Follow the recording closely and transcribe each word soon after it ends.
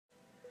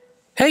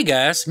Hey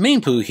guys,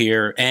 Meanpooh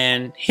here,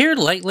 and here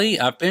lately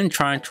I've been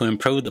trying to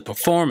improve the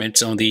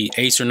performance on the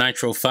Acer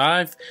Nitro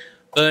 5,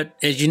 but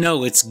as you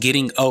know it's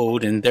getting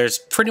old and there's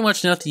pretty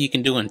much nothing you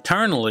can do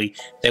internally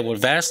that would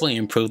vastly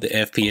improve the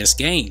FPS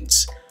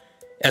gains.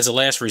 As a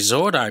last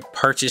resort, I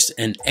purchased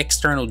an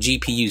external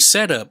GPU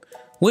setup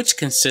which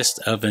consists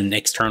of an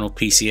external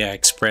PCI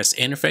Express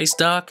interface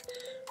dock,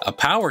 a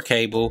power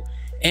cable,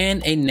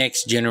 and a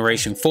next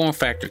generation form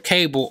factor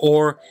cable,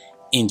 or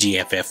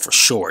NGFF for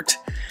short.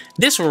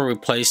 This will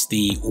replace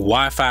the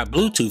Wi-Fi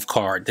Bluetooth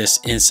card that's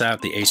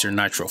inside the Acer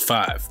Nitro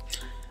 5.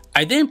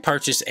 I then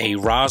purchased a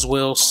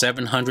Roswell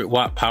 700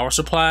 watt power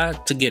supply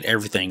to get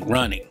everything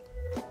running.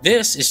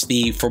 This is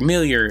the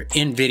familiar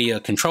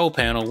NVIDIA control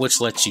panel, which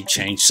lets you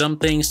change some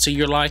things to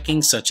your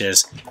liking, such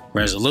as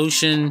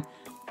resolution,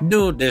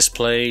 dual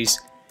displays,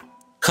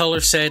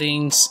 color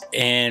settings,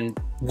 and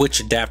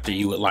which adapter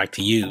you would like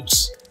to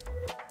use.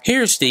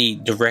 Here's the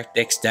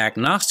DirectX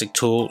diagnostic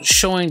tool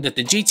showing that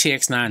the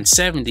GTX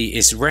 970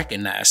 is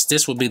recognized.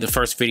 This will be the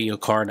first video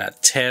card I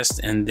test,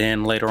 and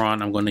then later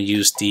on I'm going to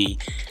use the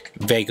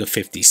Vega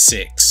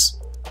 56.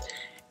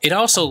 It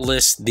also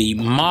lists the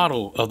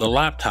model of the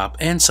laptop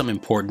and some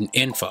important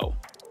info.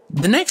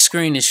 The next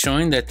screen is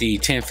showing that the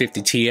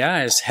 1050 Ti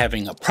is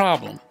having a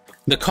problem.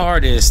 The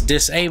card is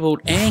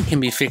disabled and can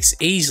be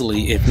fixed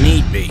easily if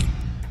need be.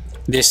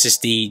 This is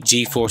the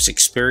GeForce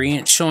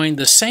Experience showing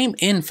the same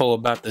info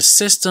about the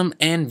system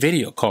and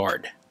video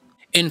card.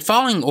 In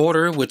Falling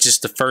Order, which is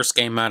the first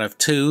game out of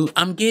 2,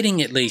 I'm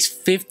getting at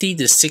least 50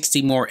 to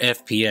 60 more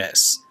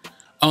FPS.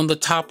 On the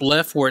top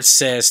left where it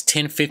says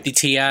 1050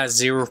 Ti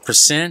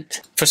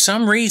 0%, for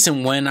some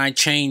reason when I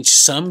change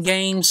some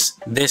games,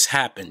 this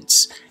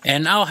happens.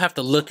 And I'll have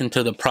to look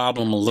into the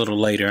problem a little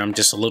later, I'm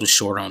just a little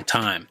short on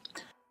time.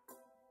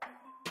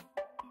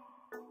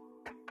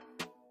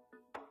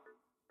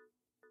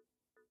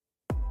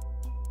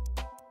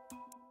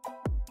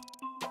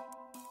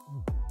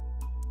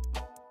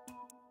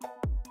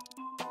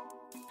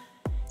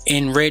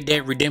 In Red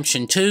Dead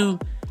Redemption 2,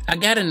 I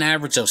got an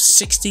average of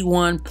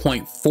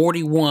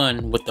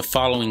 61.41 with the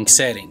following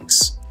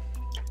settings.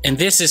 And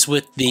this is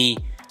with the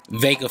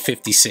Vega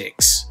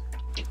 56.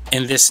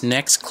 In this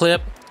next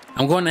clip,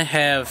 I'm going to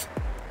have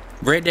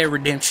Red Dead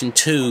Redemption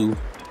 2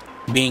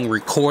 being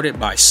recorded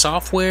by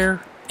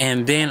software,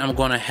 and then I'm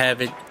going to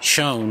have it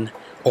shown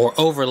or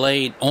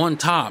overlaid on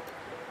top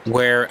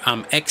where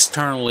I'm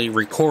externally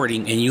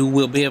recording, and you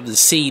will be able to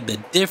see the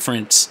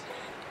difference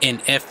in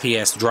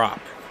FPS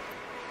drop.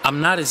 I'm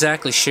not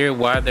exactly sure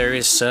why there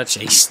is such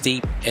a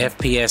steep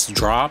FPS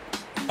drop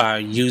by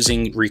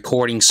using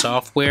recording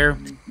software,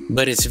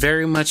 but it's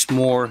very much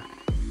more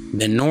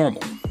than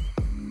normal.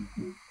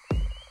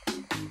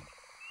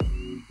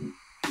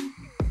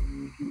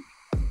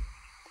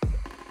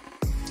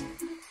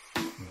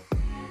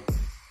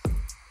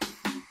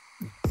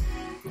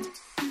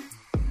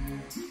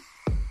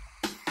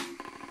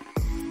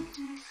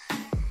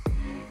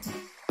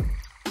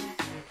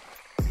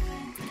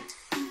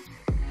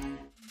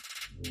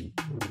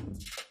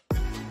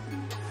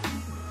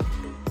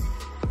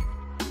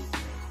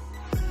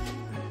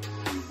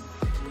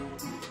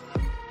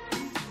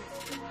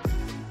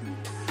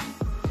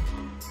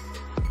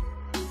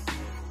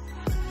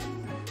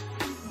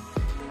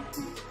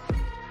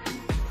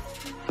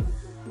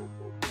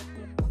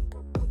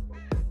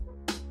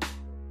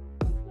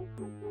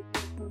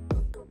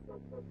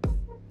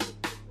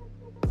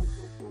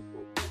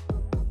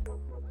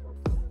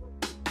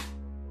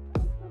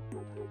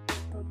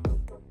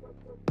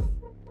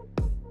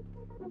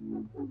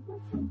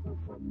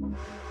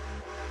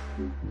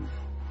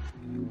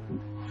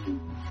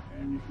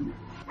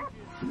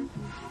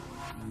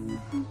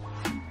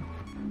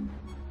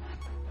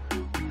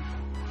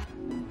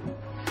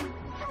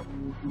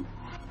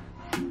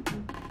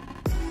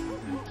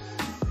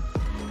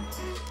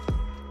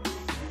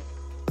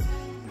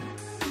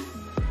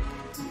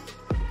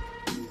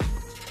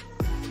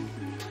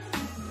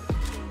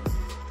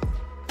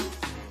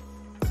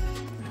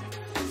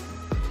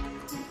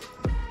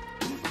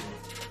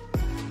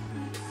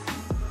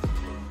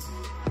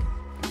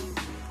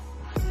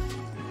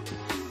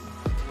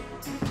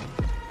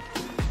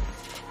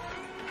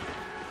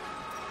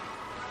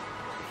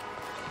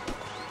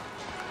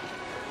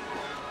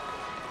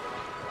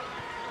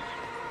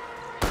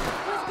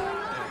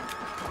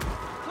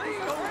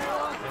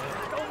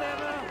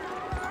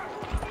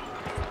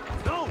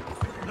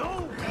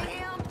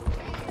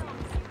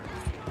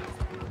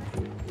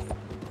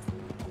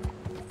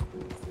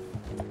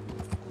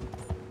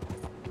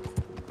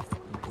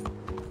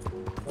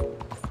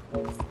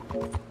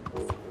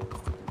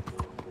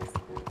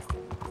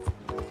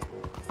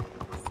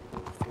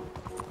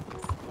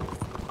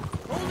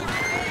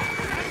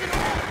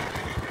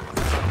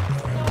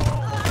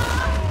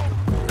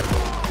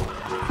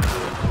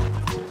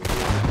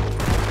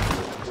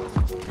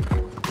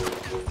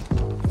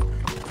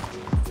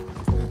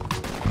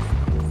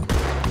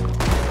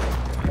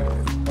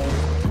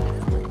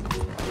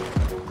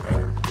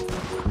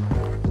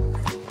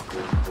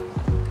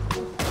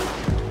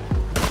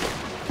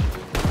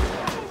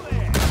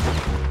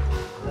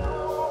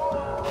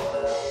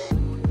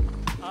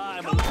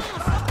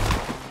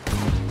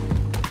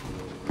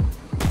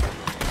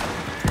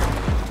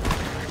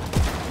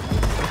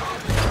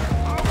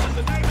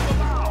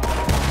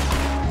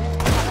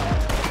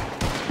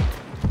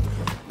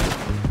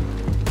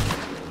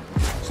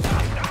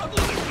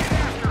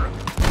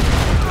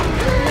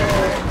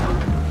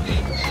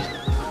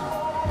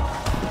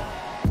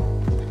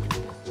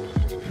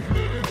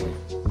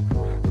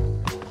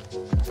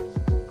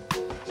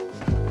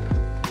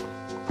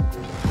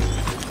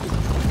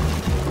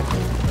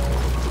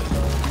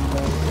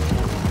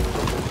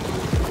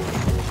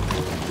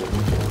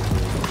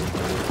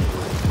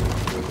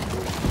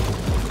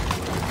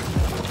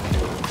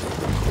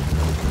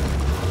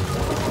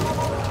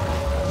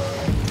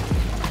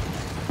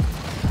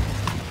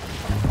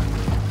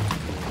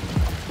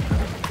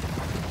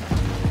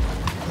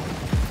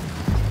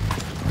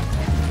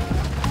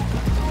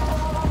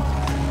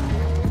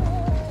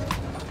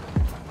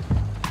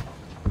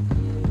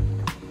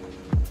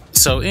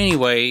 So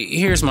anyway,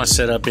 here's my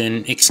setup,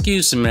 and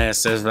excuse the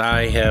mess as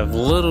I have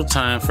little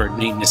time for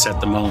neatness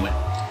at the moment.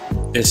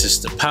 This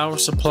is the power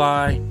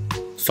supply,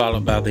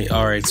 followed by the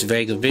RX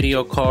Vega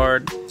video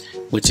card,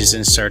 which is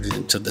inserted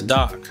into the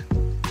dock.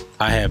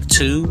 I have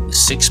two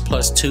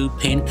 6+2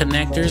 pin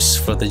connectors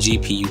for the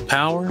GPU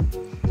power,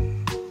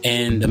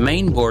 and the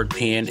main board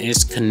pin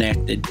is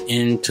connected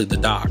into the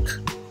dock.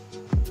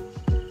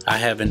 I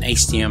have an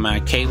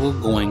HDMI cable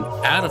going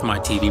out of my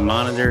TV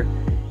monitor,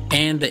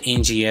 and the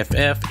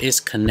NGFF is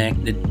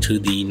connected to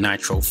the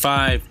Nitro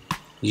 5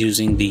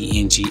 using the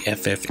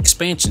NGFF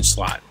expansion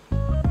slot.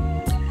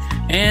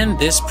 And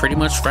this pretty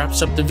much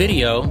wraps up the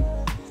video.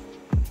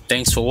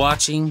 Thanks for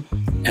watching,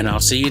 and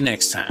I'll see you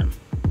next time.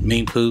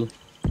 Meanpooh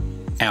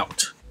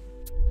out.